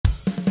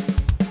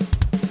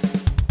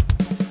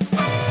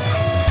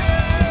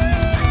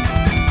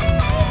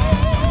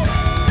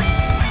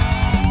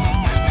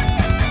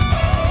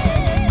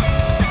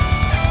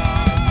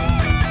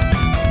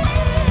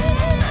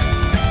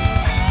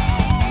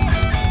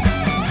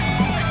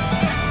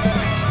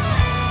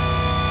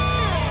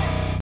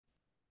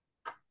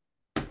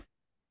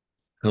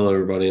Hello,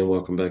 everybody, and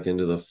welcome back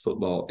into the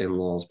Football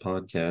In-Laws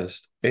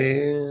podcast.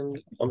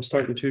 And I'm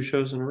starting two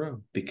shows in a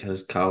row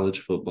because college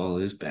football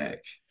is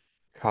back.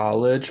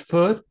 College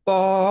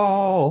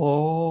football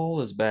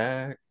is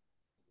back.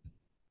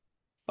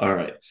 All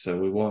right, so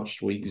we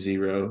watched week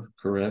 0,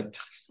 correct?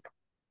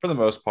 For the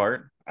most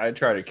part, I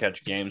try to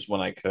catch games when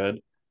I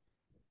could.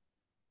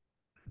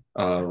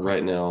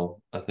 Right now,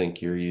 I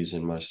think you're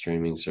using my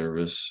streaming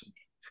service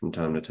from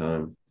time to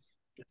time.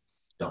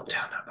 Don't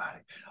tell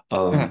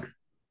nobody.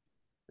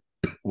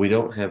 We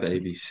don't have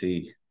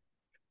ABC,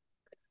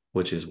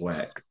 which is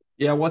whack.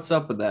 Yeah, what's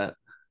up with that?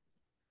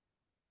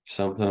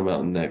 Something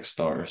about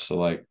Nexstar. So,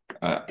 like,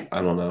 I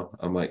don't know.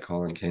 I might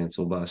call and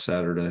cancel by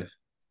Saturday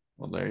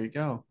Well, there you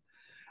go.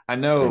 I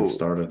and know,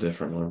 start a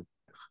different one.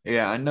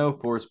 yeah, I know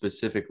for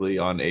specifically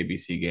on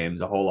ABC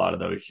games, a whole lot of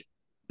those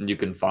you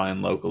can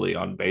find locally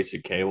on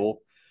basic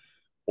cable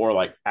or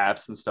like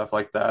apps and stuff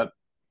like that.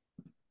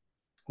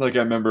 Like I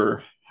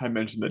remember I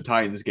mentioned the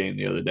Titans game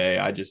the other day.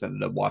 I just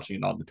ended up watching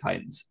it on the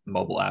Titans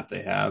mobile app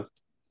they have.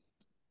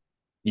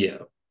 Yeah.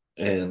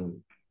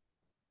 And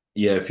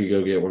yeah, if you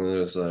go get one of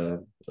those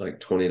like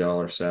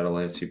 $20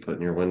 satellites you put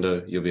in your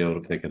window, you'll be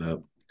able to pick it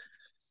up.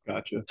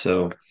 Gotcha.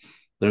 So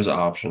there's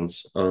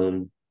options.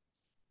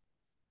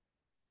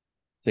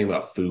 Think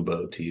about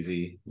Fubo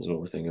TV is what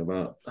we're thinking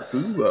about.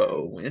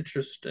 Fubo,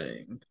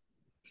 interesting.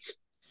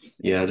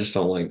 Yeah, I just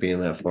don't like being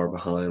that far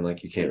behind.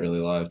 Like you can't really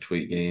live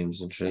tweet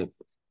games and shit.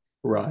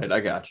 Right, I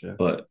gotcha.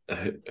 But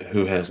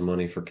who has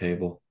money for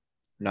cable?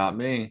 Not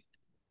me.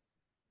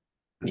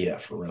 Yeah,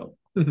 for real.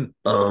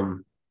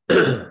 Um,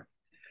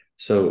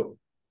 so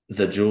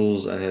the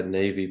Jules, I had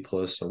Navy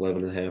plus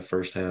 11 and a half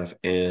first half,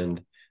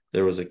 and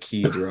there was a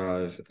key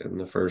drive in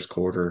the first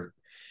quarter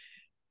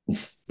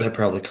that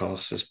probably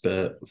cost us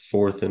bet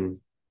 4th and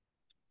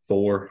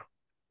 4.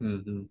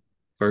 hmm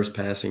First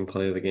passing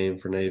play of the game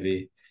for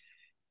Navy.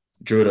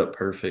 Drew it up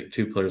perfect.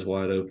 Two players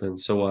wide open.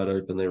 So wide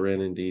open they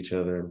ran into each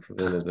other and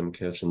prevented them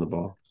catching the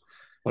ball.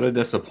 What a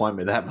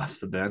disappointment that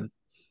must have been.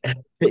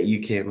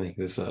 You can't make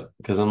this up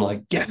because I'm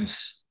like,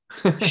 yes,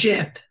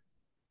 shit.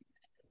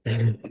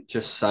 So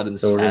Just sudden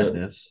we're gonna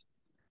sadness.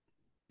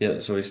 yeah,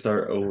 so we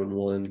start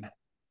 0-1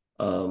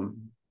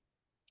 um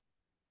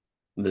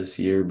this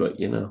year, but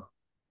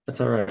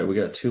that's all right. We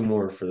got two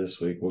more for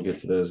this week. We'll get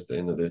to those at the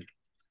end of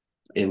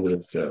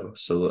the show.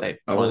 So Hey,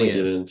 I want to get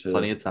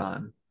plenty into of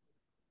time.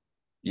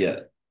 yeah,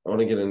 I want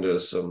to get into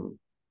some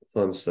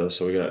fun stuff.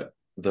 So we got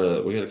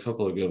a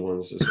couple of good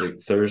ones this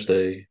week.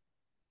 Thursday,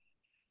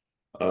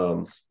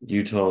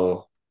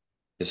 Utah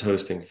is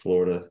hosting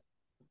Florida,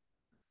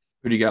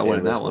 Who do you got winning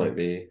and that this one? might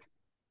be.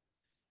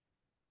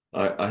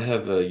 I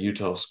have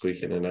Utah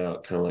squeaking it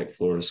out, kind of like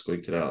Florida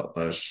squeaked it out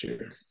last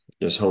year.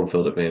 Just home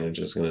field advantage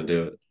is going to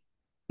do it.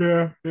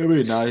 Yeah, it'd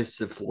be nice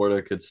if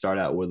Florida could start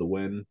out with a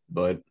win,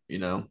 but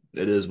it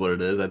is what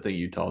it is. I think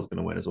Utah's going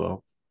to win as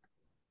well.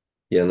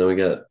 Yeah, and then we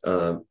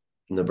got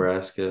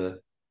Nebraska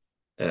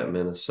at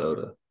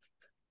Minnesota.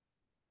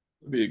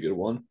 It'd be a good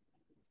one.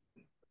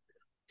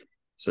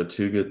 So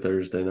two good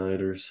Thursday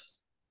nighters.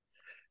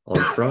 On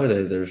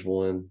Friday, there's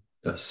one.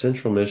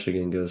 Central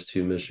Michigan goes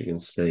to Michigan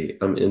State.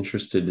 I'm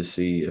interested to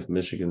see if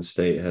Michigan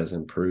State has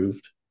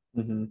improved.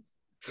 hmm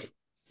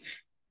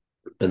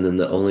And then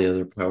the only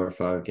other Power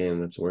Five game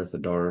that's worth a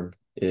darn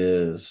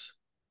is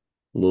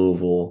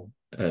Louisville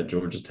at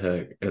Georgia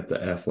Tech at the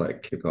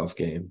Aflac kickoff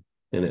game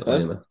in That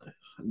Atlanta.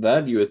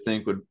 that you would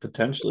think would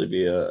potentially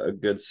be a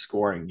good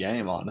scoring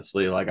game,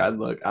 honestly. Like I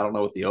don't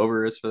know what the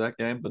over is for that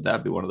game, but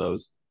that'd be one of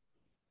those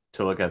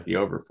to look at the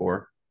over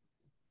for.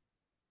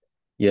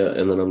 Yeah,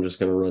 and then I'm just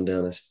going to run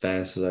down as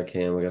fast as I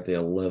can. We got the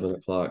 11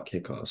 o'clock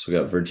kickoffs. We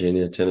got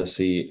Virginia,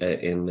 Tennessee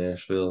in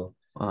Nashville.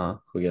 Uh,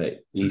 We got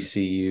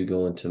ECU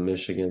going to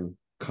Michigan.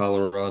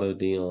 Colorado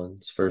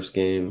Dion's first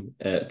game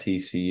at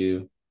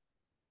TCU.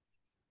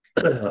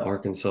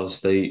 Arkansas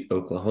State,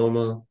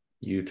 Oklahoma.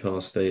 Utah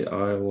State,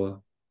 Iowa.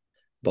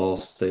 Ball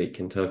State,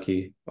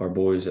 Kentucky. Our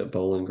boys at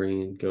Bowling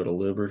Green go to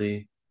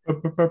Liberty.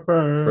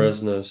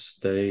 Fresno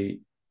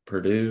State,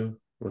 Purdue,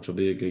 which will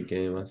be a good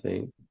game, I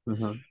think.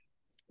 mhm.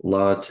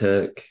 La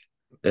Tech,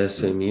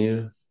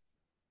 SMU.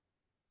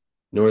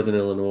 Northern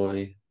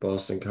Illinois,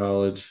 Boston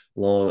College,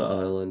 Long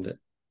Island,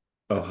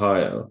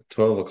 Ohio.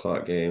 12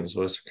 o'clock games.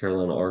 Western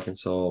Carolina,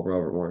 Arkansas,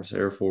 Robert Morris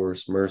Air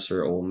Force,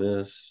 Mercer, Ole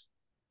Miss.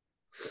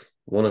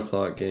 1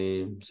 o'clock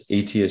games.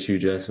 ETSU,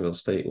 Jacksonville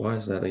State. Why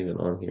is that even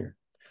on here?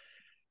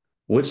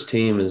 Which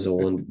team is a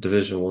one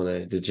Division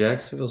 1A? Did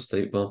Jacksonville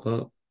State bump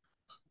up?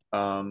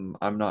 I'm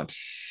not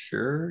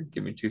sure.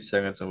 Give me 2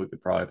 seconds and we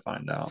could probably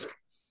find out.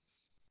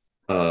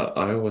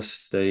 Iowa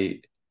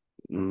State,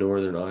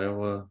 Northern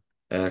Iowa,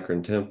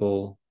 Akron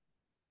Temple.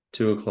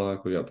 2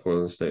 o'clock, we got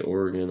Portland State,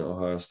 Oregon,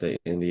 Ohio State,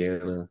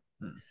 Indiana,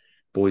 Hmm.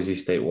 Boise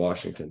State,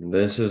 Washington.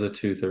 This is a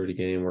 2:30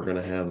 game we're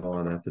gonna have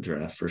on at the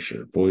draft for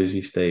sure.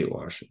 Boise State,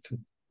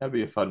 Washington. That'd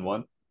be a fun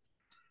one.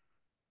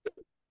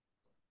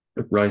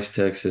 Rice,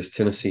 Texas,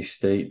 Tennessee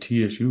State,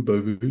 TSU,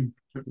 baby.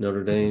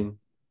 Notre Dame,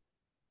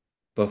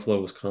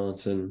 Buffalo,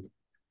 Wisconsin,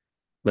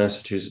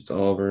 Massachusetts,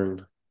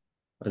 Auburn.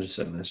 I just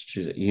said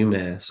Massachusetts,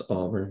 UMass,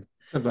 Auburn.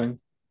 Good thing.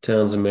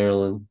 Towns in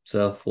Maryland,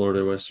 South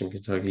Florida, Western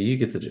Kentucky. You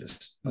get the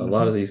gist. A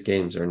lot Mm-hmm. of these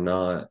games are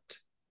not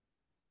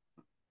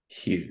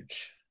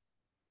huge.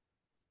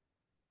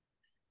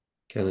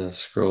 Kind of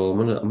scroll.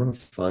 I'm gonna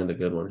find a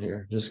good one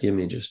here. Just give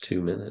me just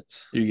 2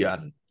 minutes. You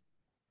got it.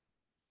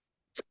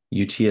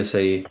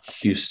 UTSA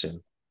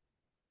Houston.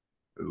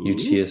 Ooh.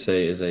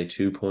 UTSA is a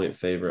 2 point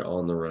favorite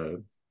on the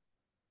road,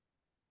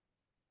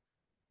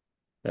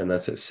 and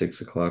that's at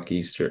 6 o'clock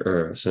Eastern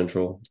or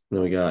Central.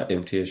 Then we got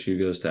MTSU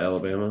goes to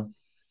Alabama,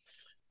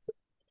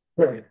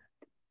 right.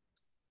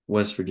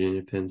 West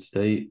Virginia, Penn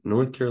State,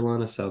 North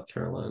Carolina, South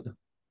Carolina.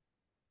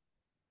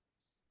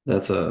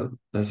 That's a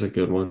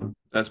good one.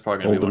 That's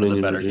probably going to be Old one of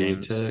the Dominion, better Virginia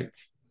games. Tech.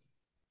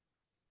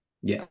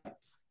 Yeah,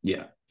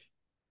 yeah.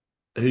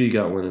 Who do you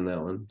got winning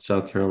that one?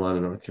 South Carolina,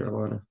 North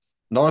Carolina.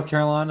 North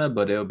Carolina,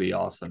 but it would be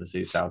awesome to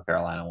see South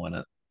Carolina win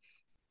it.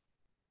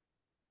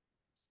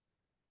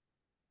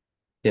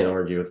 Can't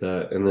argue with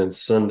that. And then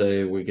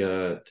Sunday we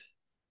got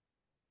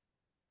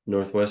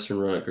Northwestern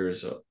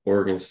Rutgers,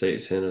 Oregon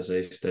State, San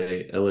Jose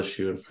State,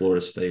 LSU, and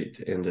Florida State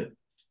to end it.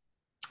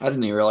 I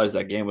didn't even realize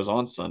that game was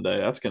on Sunday.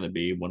 That's going to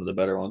be one of the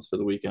better ones for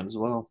the weekend as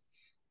well.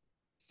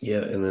 Yeah,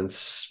 and then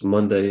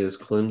Monday is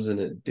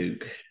Clemson at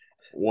Duke.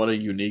 What a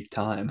unique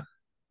time.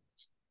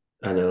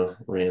 I know,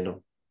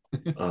 random,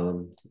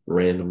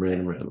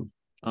 random.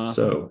 Uh-huh.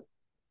 So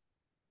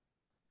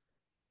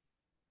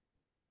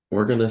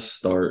we're gonna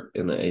start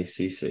in the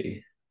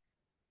ACC,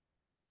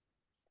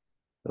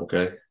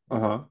 okay,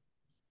 Uh-huh.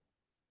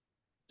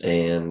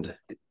 and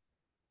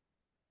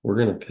we're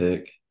gonna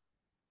pick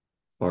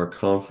our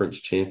conference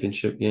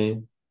championship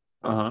game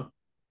Uh-huh.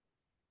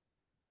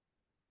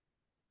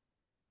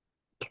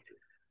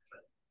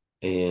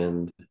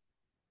 and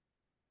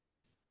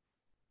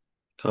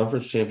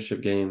conference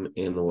championship game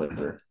and the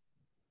winner.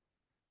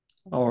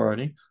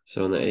 Alrighty.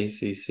 So in the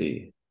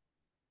ACC,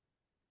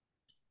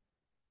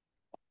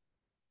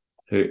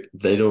 who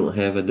they don't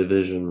have a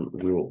division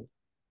rule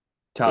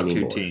Top two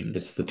anymore. teams.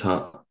 It's the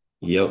top.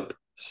 Yep.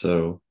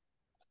 So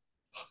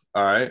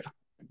All right.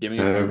 Give me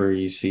however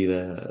you see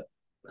that,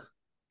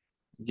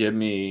 give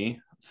me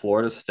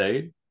Florida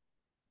State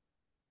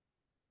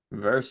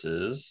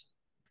versus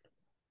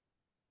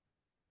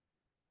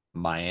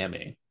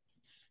Miami.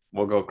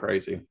 We'll go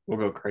crazy. We'll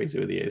go crazy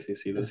with the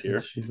ACC this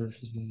year. FSU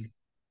versus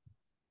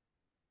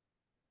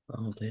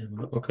oh damn.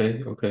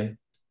 Okay.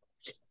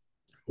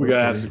 We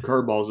gotta have Okay. some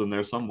curveballs in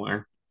there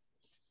somewhere.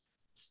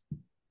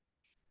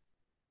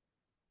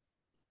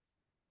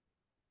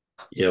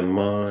 Yeah,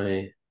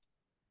 my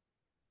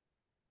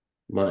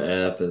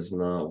app is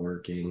not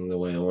working the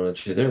way I want it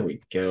to. There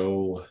we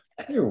go.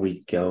 There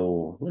we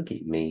go. Look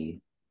at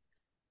me.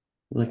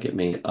 Look at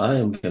me. I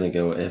am gonna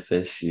go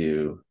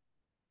FSU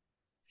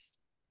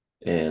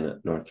and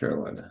North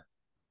Carolina.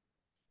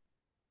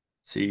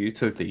 See, you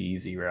took the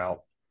easy route.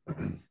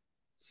 And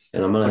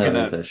I'm gonna looking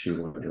have at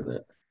FSU winning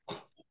it.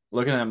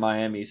 looking at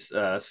Miami's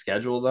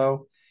schedule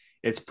though,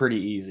 it's pretty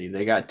easy.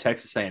 They got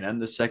Texas A&M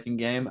the second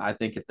game. I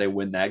think if they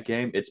win that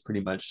game, it's pretty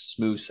much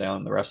smooth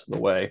sailing the rest of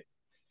the way.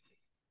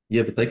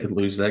 Yeah, but they could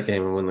lose that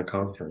game and win the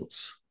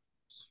conference.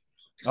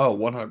 Oh,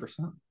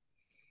 100%.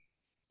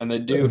 And they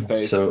do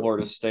face So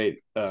Florida State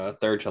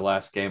third to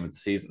last game of the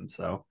season,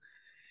 so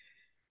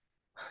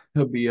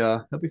it'll be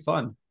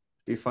fun.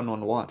 Be a fun one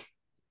to watch.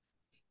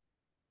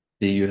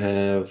 do you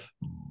have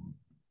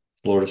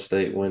Florida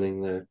State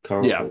winning the Yeah,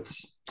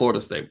 conference?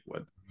 Florida State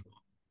would.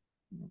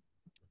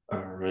 All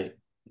right.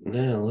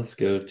 Now let's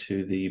go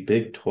to the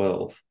Big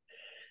 12.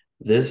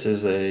 This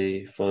is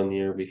a fun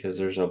year because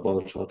there's a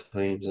bunch of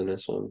teams in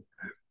this one.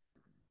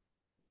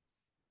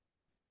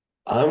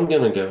 I'm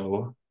going to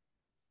go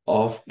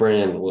off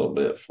brand a little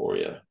bit for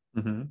you.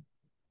 Mm-hmm.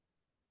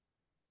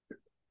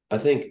 I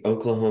think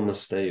Oklahoma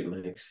State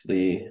makes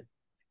the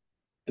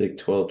Big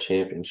 12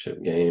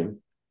 championship game.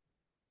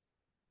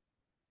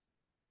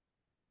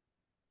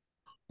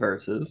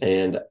 Versus.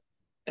 And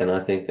I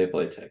think they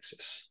play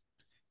Texas.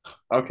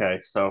 Okay,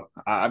 so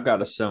I've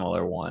got a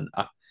similar one.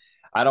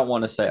 I don't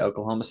want to say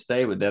Oklahoma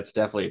State, but that's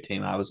definitely a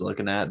team I was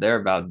looking at. They're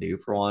about due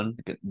for one.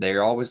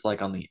 They're always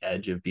like on the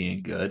edge of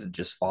being good and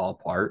just fall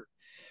apart.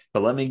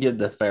 But let me give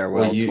the Well,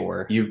 farewell you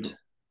tour. you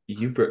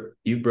you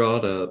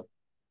brought up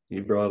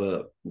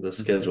the Mhm.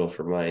 schedule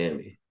for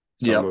Miami.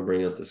 So I'm Yep. gonna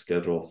bring up the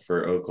schedule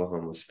for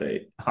Oklahoma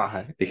State All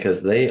right.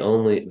 because they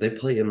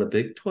play in the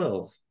Big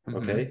 12. Mm-hmm.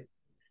 Okay.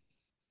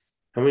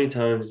 How many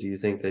times do you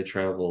think they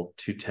travel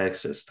to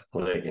Texas to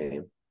play a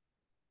game?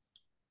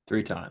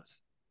 Three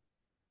times.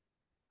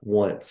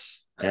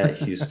 Once at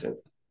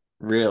Houston.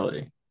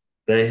 Really?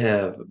 They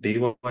have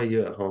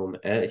BYU at home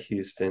at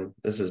Houston.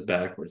 This is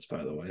backwards,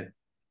 by the way.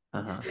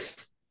 Uh-huh.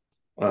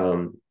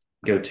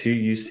 Go to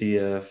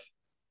UCF,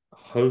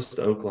 host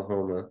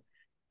Oklahoma,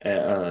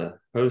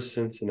 host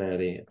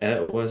Cincinnati,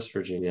 at West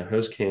Virginia,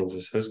 host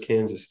Kansas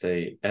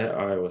State, at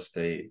Iowa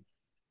State,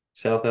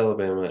 South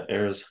Alabama,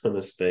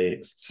 Arizona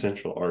State,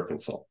 Central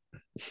Arkansas.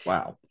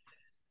 Wow.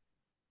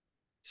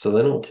 So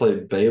they don't play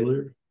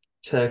Baylor,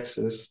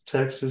 Texas,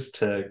 Texas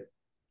Tech,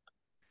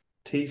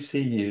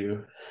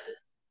 TCU,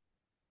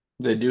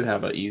 They do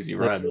have an easy They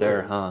ride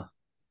there, do. huh?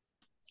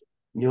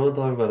 You want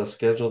to talk about a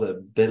schedule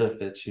that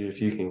benefits you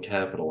if you can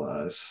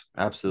capitalize?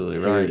 Absolutely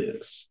Here it right.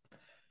 is.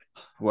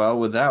 Well,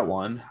 with that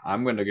one,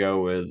 I'm going to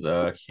go with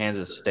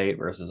Kansas State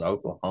versus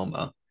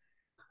Oklahoma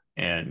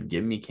and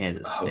give me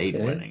Kansas State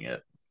Okay. winning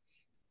it.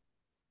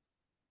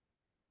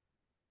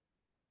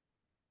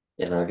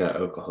 And I got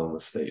Oklahoma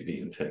State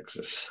beating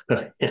Texas. We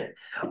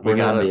We're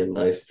not gotta being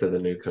nice to the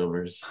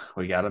newcomers.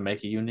 we gotta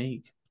make it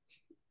unique.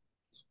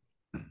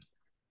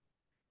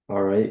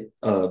 All right.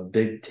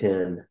 Big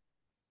Ten.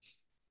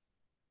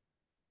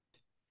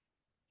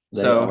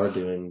 They So are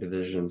doing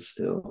division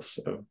still,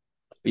 so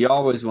you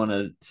always want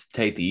to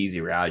take the easy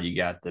route. You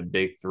got the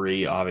big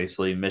three,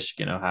 obviously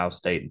Michigan, Ohio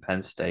State, and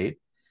Penn State.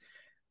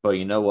 But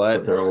you know but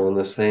what? they're all in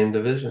the same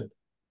division.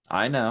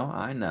 I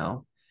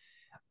know.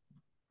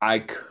 I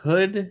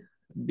could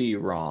be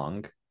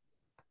wrong,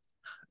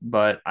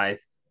 but I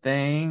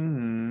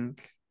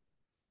think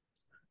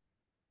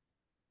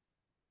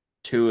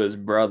Tua's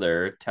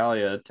brother,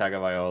 Talia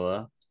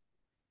Tagovailoa,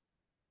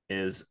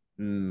 is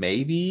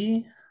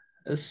maybe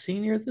a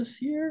senior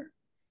this year.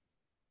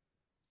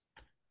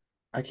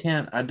 I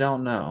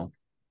don't know.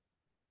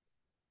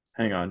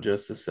 Hang on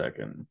just a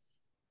second.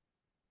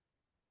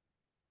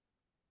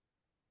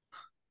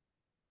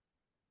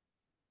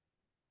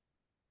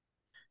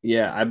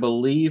 Yeah, I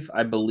believe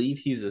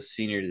he's a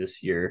senior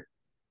this year.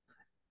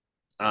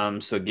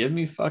 So give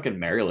me fucking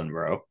Maryland,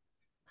 bro.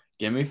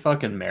 Give me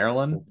fucking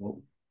Maryland.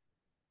 Okay,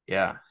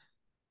 Yeah.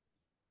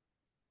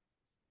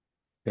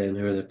 and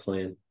who are they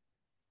playing?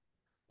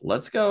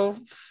 Let's go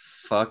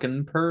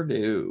fucking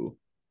Purdue.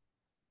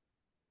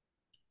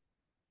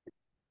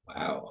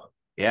 Wow.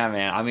 Yeah,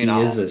 man. I mean,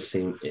 He is I'll a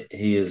senior.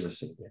 He is a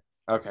senior.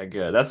 okay,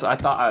 good. That's I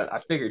thought I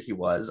figured he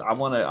was. I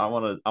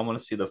wanna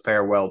see the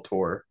farewell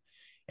tour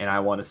and I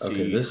want to Okay,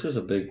 see this is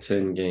a Big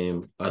Ten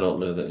game. I don't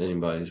know that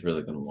anybody's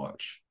really going to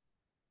watch.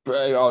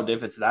 oh,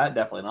 if it's that,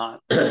 definitely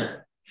not.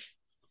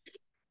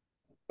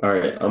 All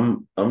right,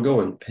 I'm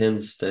going Penn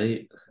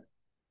State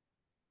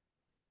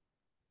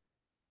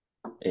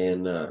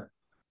and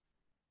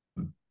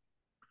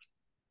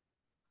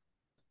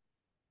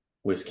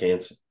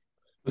Wisconsin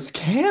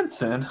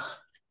Wisconsin.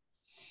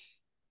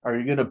 Are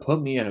you gonna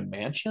put me in a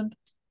mansion?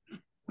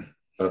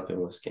 up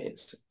in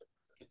Wisconsin.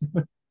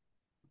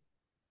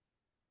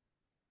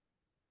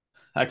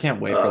 I can't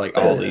wait for Uh, like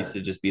all these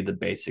to just be the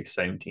basic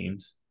same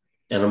teams.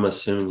 and I'm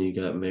assuming you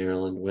got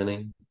Maryland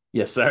winning,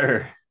 Yes,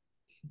 sir.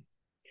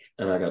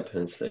 and I got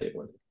Penn State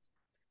winning.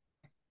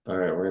 All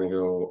right, we're gonna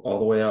go all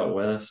the way out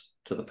west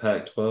to the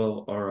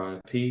Pac-12.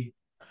 RIP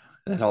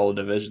That whole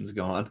division's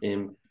gone.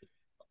 in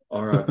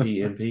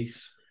RIP in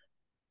peace.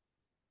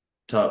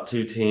 Top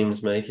two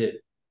teams make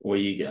it. What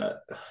you got?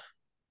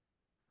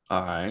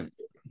 All right.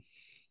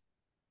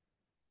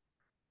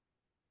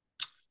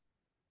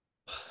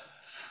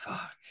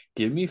 Fuck.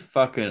 Give me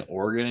fucking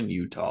Oregon and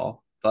Utah.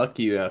 Fuck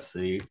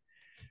USC.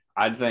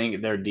 I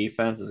think their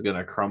defense is going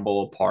to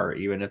crumble apart,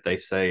 even if they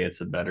say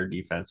it's a better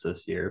defense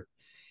this year.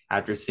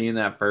 After seeing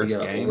that You first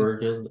got game,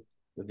 Oregon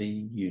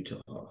v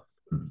Utah.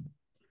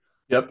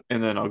 yep.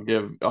 And then I'll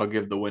give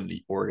the win to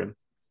Oregon.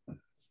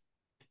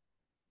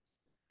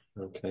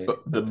 Okay,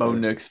 But the Bo okay.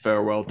 Nix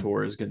farewell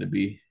tour is going to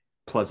be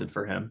pleasant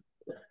for him.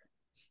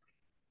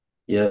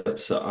 Yep.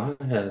 So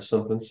I have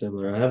something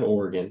similar. I have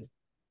Oregon,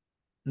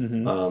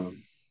 Mm-hmm.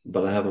 um,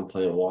 but I have them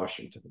playing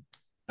Washington,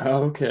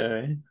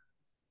 Okay.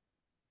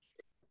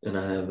 and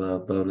I have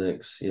Bo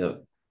Nix.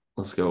 Yep.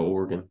 Let's go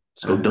Oregon.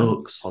 Let's All go right.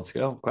 Ducks. Let's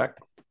go. Quack.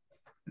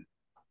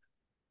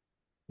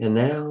 And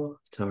now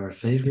to our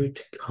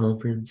favorite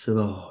conference of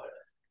all,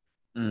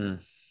 Mm.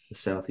 the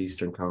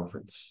Southeastern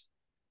Conference.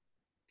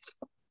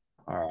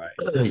 All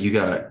right. You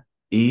got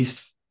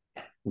East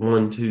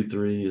 1, 2,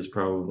 3 is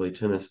probably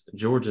Tennessee,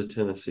 Georgia,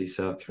 Tennessee,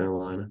 South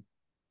Carolina,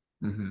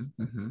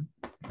 Mm-hmm. Mm-hmm.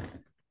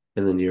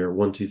 and then your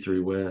 1, 2, 3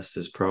 West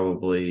is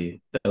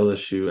probably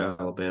LSU,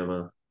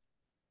 Alabama,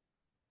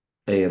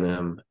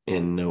 A&M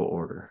in no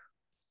order.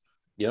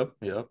 Yep.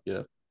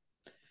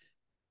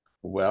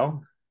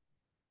 Well,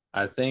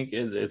 I think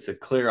it's a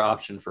clear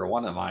option for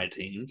one of my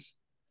teams.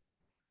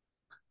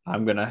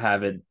 I'm going to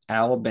have it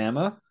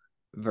Alabama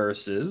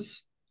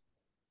versus.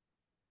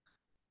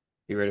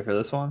 You ready for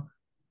this one?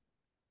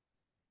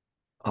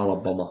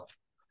 Alabama.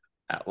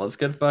 Let's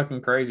get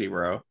fucking crazy,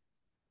 bro.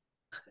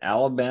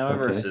 Alabama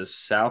Okay. versus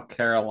South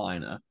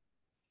Carolina.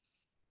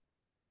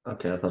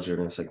 Okay. I thought you were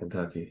gonna say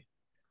Kentucky.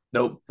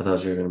 Nope. I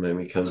thought you were gonna make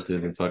me come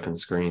through the fucking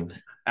screen.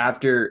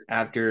 After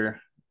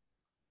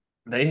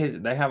they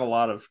have a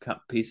lot of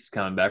pieces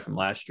coming back from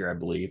last year, I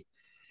believe.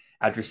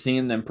 After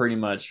seeing them pretty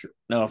much,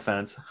 no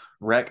offense,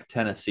 wreck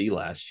Tennessee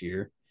last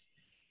year,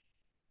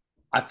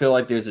 I feel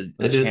like there's a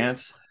They did.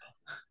 chance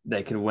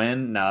they could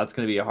win. Now it's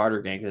going to be a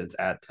harder game because it's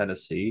at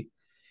Tennessee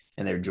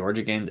and their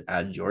Georgia games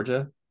at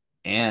Georgia.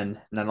 And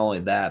not only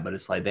that, but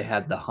it's like they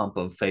had the hump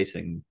of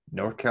facing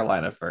North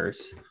Carolina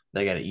first.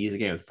 They got an easy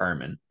game with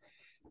Furman.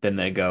 Then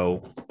they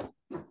go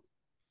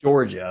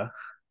Georgia,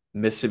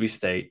 Mississippi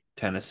State,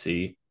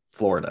 Tennessee,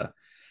 Florida.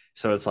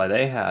 So it's like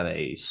they have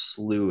a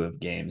slew of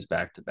games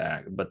back to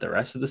back, but the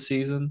rest of the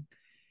season,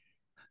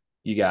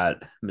 you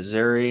got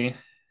Missouri,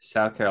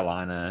 South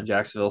Carolina,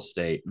 Jacksonville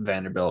State,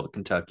 Vanderbilt,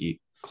 Kentucky,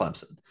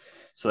 Clemson.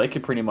 So they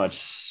could pretty much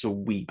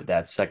sweep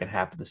that second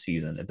half of the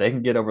season. If they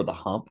can get over the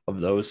hump of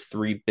those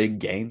three big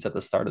games at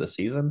the start of the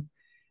season,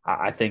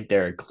 I think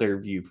they're a clear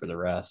view for the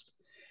rest.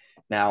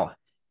 Now,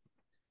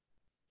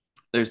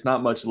 there's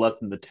not much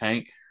left in the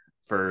tank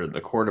for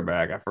the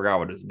quarterback. I forgot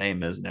what his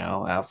name is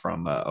now, out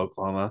from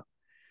Oklahoma,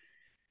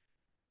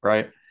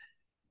 right?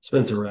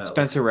 Spencer Rattler.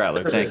 Spencer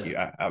Rattler. Thank you.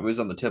 I was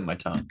on the tip of my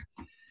tongue.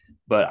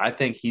 But I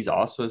think he's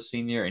also a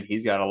senior and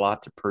he's got a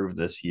lot to prove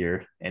this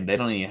year. And they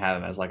don't even have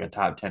him as like a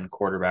top 10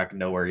 quarterback,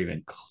 nowhere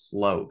even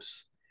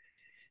close.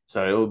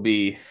 So it'll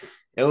be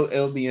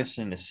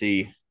interesting to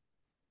see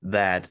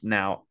that.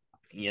 Now,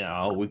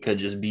 we could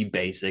just be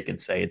basic and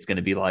say it's going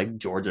to be like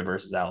Georgia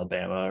versus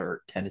Alabama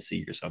or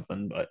Tennessee or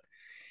something, but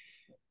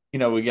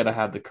we got to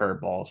have the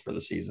curveballs for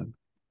the season.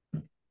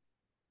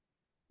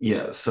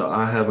 Yeah, so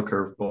I have a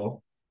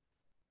curveball.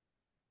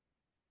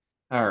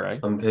 All right.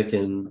 I'm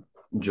picking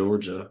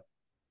Georgia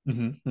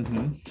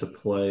Mm-hmm. to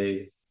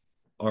play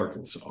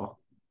Arkansas.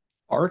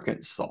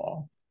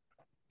 Arkansas.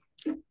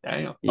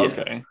 Damn. Yeah.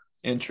 Okay.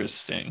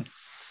 Interesting.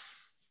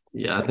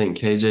 Yeah, I think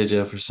KJ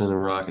Jefferson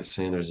and Rocket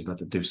Sanders is about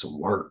to do some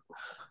work.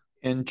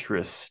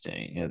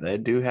 Interesting. Yeah, they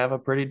do have a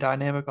pretty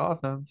dynamic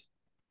offense.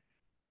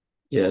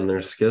 Yeah, and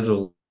their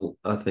schedule,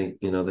 I think,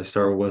 they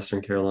start with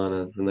Western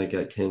Carolina, then they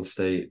got Kent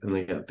State, and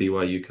they got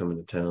BYU coming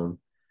to town.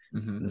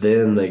 Mm-hmm.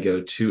 Then they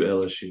go to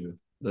LSU.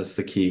 That's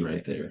the key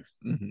right there.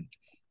 Mm-hmm.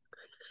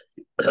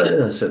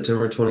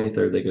 September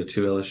 23rd, they go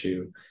to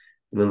LSU.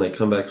 And then they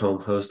come back home,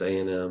 host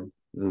A&M.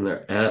 Then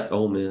they're at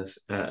Ole Miss,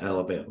 at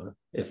Alabama.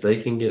 If they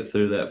can get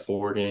through that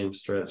 4-game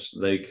stretch,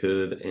 they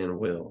could and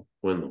will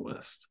win the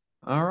West.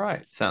 All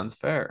right. Sounds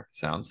fair.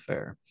 Sounds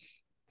fair.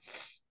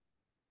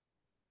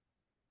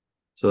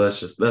 So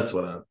that's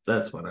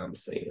what I'm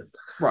saying.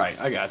 Right.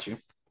 I got you.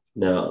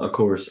 Now, of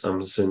course,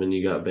 I'm assuming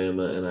you got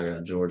Bama and I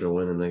got Georgia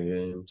winning the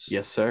games.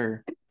 Yes,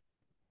 sir.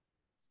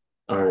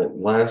 All right,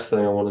 last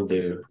thing I want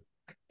to do.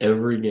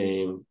 Every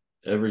game,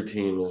 every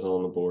team is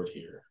on the board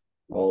here.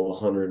 All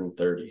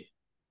 130,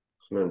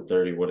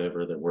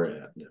 whatever that we're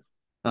at now.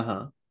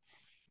 Uh-huh.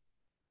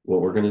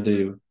 What we're going to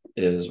do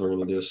is we're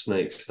going to do a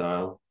snake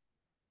style.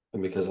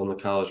 And because I'm the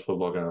college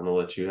football guy, I'm going to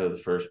let you have the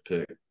first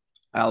pick.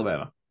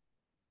 Alabama.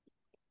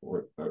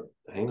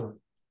 Hang on.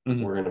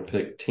 Mm-hmm. We're going to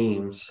pick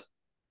teams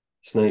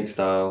snake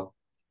style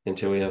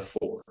until we have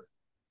 4.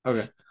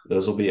 Okay.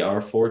 Those will be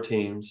our 4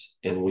 teams,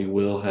 and we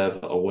will have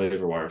a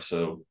waiver wire.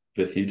 So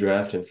with you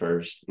drafting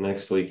first,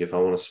 next week, if I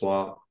want to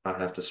swap, I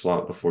have to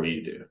swap before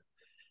you do.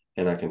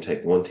 And I can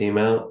take one team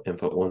out and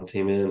put one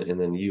team in, and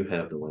then you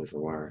have the waiver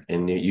wire.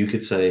 And you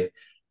could say,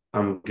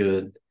 I'm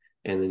good.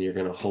 And then you're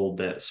going to hold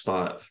that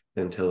spot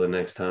until the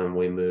next time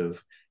we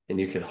move. And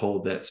you could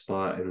hold that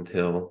spot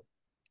until,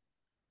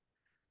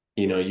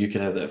 you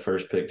could have that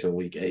first pick till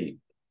week 8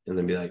 and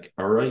then be like,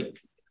 all right,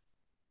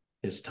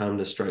 it's time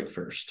to strike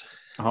first.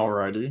 All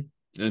righty.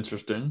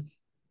 Interesting.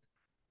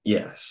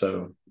 Yeah.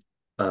 So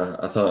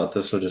I thought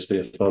this would just be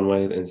a fun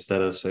way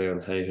instead of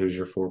saying, hey, who's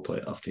your 4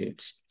 playoff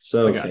teams? I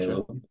So, got you.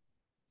 Caleb,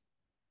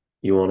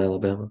 you want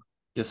Alabama?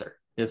 Yes, sir.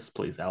 Yes,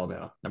 please.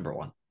 Alabama, number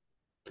 1.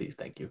 Please.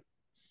 Thank you.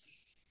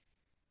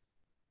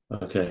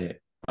 Okay.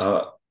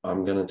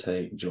 I'm going to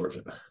take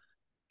Georgia.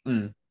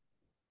 Mm.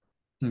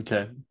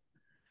 Okay.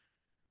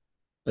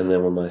 And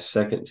then with my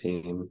second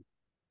team,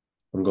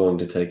 I'm going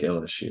to take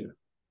LSU.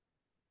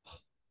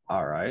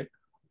 All right.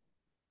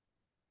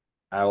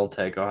 I will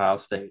take Ohio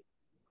State.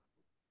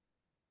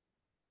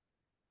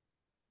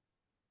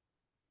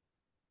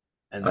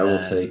 And I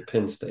will then, take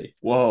Penn State.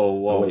 whoa, Oh,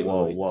 whoa, wait,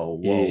 whoa, wait. whoa,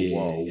 Yeah, whoa, yeah,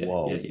 whoa, yeah, yeah,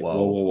 whoa, yeah. Whoa,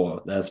 whoa. whoa,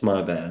 whoa. That's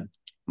my bad.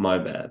 My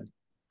bad.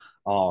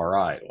 All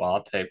right. Well,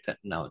 I'll take that.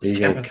 No, Are just you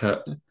gonna kidding.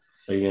 cut?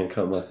 Are you gonna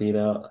cut my feet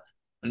out?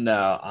 No,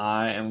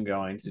 I am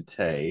going to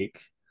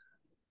take.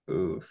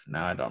 Oof.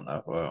 Now I don't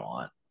know who I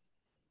want.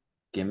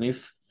 Give me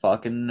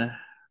fucking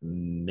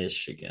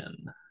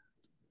Michigan.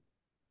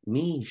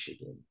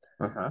 Michigan.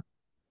 Uh-huh.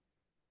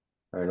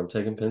 All right, I'm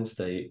taking Penn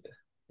State,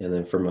 and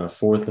then for my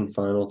fourth and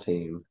final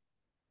team,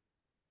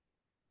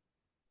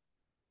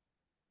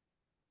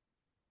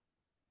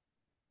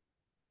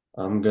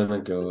 I'm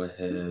gonna go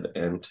ahead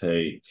and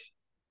take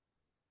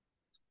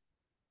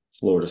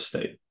Florida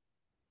State.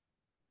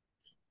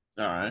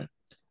 All right.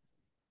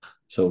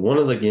 So one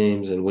of the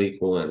games in Week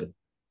 1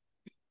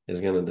 is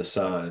gonna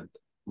decide.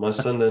 My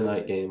Sunday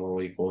night game on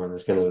Week 1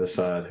 is gonna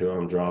decide who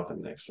I'm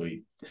dropping next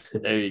week.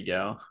 There you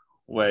go.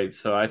 Wait,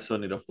 so I still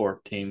need a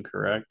 4th team,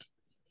 correct?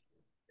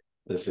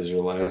 This is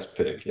your last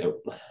pick. Yep.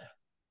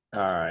 All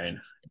right.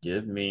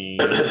 Give me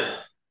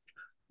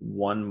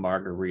one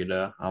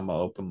margarita. I'm gonna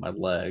open my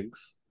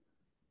legs.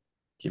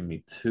 Give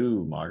me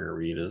 2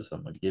 margaritas.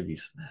 I'm gonna give you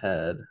some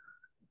head.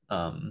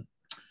 Um,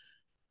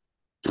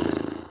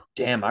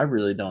 damn, I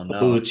really don't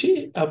know.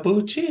 Abuchi,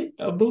 Abuchi,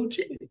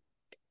 Abuchi.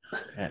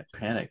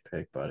 Panic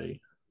pick, buddy.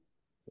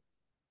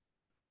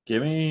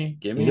 Give me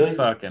You know you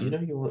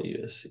fucking. you want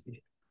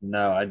USC.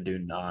 No, I do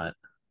not.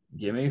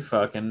 Give me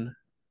fucking.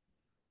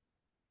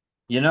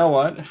 You know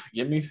what?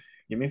 Give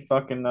me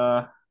fucking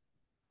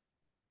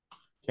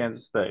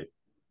Kansas State.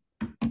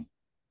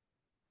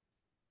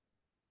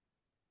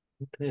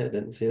 Yeah, I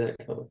didn't see that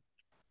coming.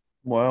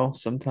 Well,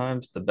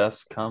 sometimes the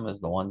best come as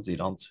the ones you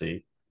don't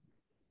see.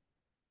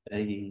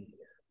 Hey,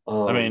 I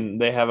um, mean,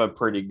 they have a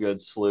pretty good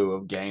slew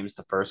of games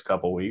the first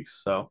couple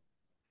weeks, so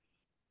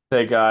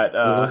they got we're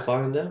gonna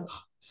find out.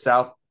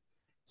 South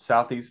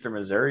Southeastern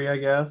Missouri, I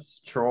guess,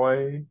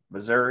 Troy,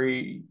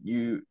 Missouri,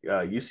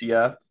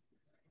 UCF,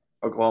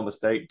 Oklahoma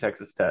State,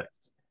 Texas Tech,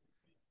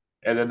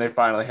 and then they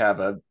finally have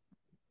a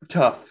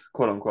tough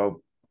quote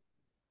unquote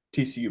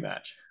TCU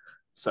match.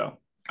 So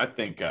I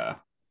think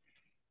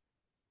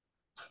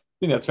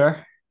that's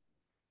fair.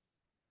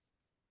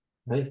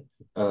 Hey,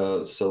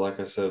 so like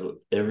I said,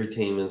 every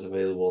team is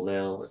available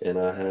now, and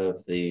I have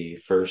the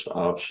first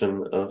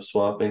option of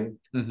swapping.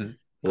 Mm-hmm.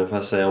 And if I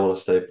say I want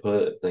to stay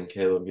put, then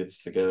Caleb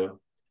gets to go,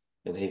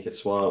 and he could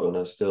swap, and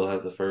I still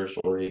have the first,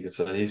 or he could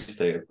say he's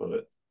staying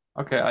put.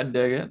 Okay, I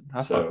dig it.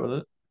 I fuck with So,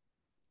 it.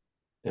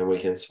 and we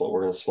can swap.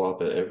 We're gonna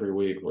swap it every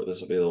week. Where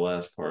this will be the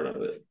last part of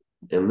it,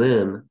 and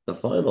then the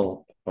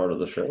final part of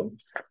the show.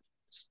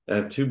 I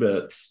have two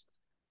bets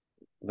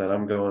that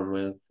I'm going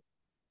with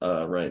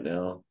right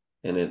now,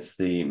 and it's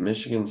the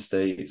Michigan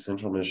State,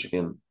 Central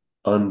Michigan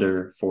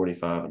under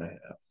 45 and a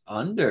half.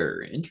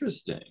 Under,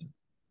 interesting.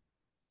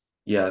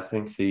 Yeah, I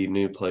think the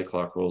new play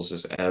clock rules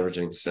is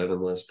averaging seven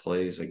less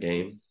plays a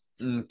game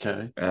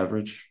Okay.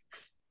 average.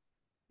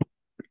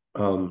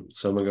 So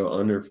I'm gonna go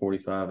under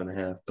 45 and a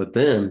half, but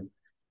then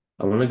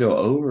I'm gonna go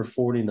over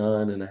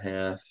 49 and a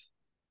half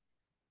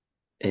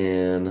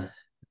and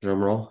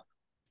drum roll.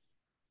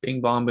 Bing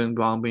bong, bing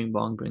bong, bing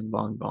bong, bing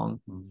bong, bong.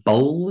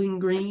 Bowling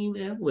Green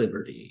at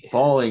Liberty.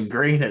 Bowling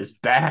Green is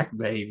back,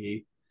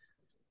 baby.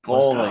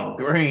 Let's Bowling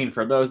go. Green,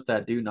 for those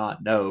that do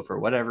not know, for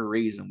whatever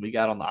reason, we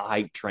got on the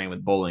hype train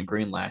with Bowling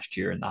Green last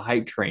year, and the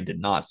hype train did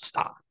not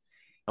stop.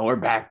 And we're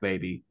back,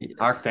 baby.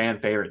 Our fan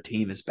favorite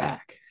team is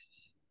back.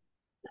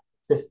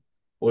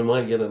 We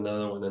might get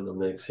another one in the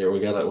mix here. We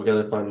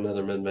gotta find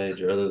another mid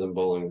major other than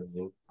Bowling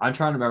Green. I'm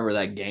trying to remember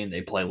that game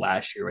they played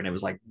last year when it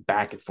was like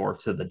back and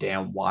forth to the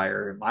damn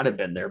wire. It might have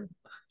been their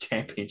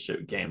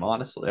championship game,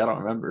 honestly. I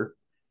don't remember.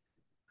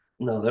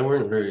 No, they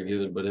weren't very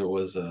good, but it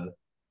was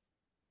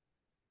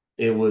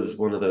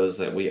one of those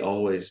that we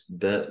always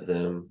bet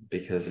them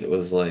because it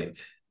was like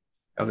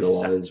It was the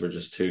just lines were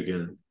just too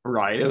good.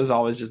 right. It was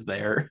always just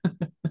there.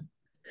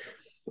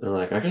 We're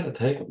like, I gotta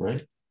take them,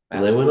 right?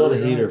 And they went on a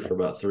Absolutely right. heater for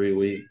about 3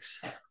 weeks.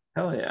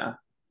 Hell yeah.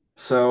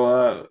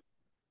 So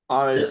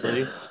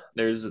obviously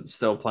there's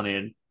still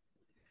plenty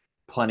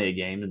of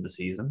games in the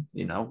season.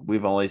 You know,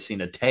 we've only seen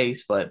a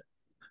taste, but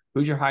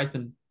who's your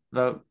Heisman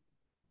vote?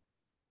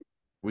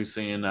 We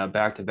seeing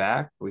back to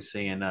back. We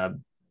seeing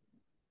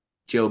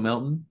Joe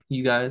Milton.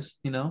 You guys,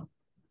 what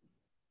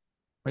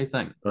do you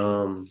think?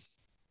 um,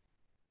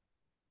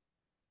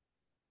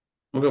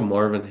 we'll go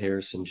Marvin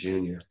Harrison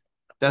Jr.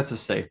 That's a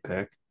safe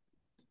pick.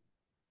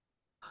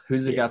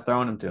 Who's it Yeah. got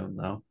throwing him to him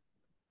though?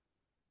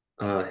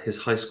 His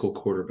high school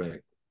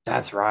quarterback.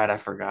 That's right. I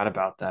forgot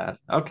about that.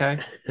 Okay,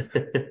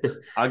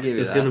 I'll give you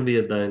It's gonna that. be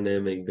a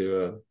dynamic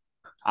duo.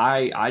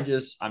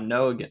 I'm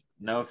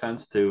no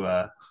offense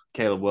to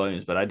Caleb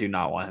Williams, but I do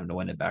not want him to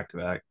win it back to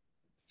back.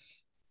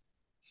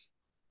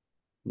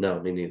 No,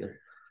 me neither.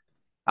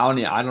 I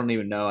don't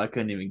even know. I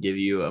couldn't even give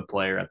you a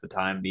player at the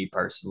time, me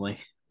personally,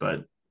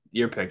 but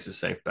your pick's a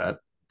safe bet.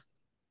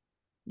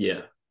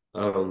 Yeah.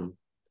 Um,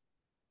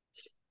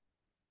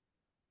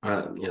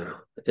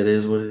 it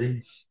is what it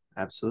is.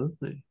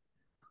 Absolutely.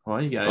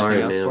 Well, you got All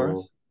anything right, else man. for Well,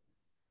 us?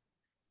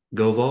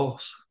 go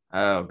Vols.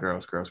 Oh,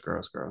 gross, gross,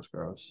 gross, gross,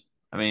 gross.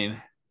 I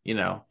mean,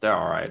 they're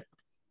all right.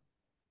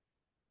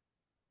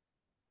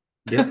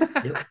 Yeah,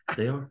 yep,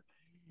 they are.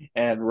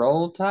 And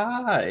roll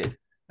tide.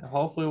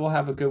 Hopefully, we'll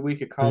have a good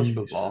week of college Peace.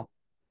 football.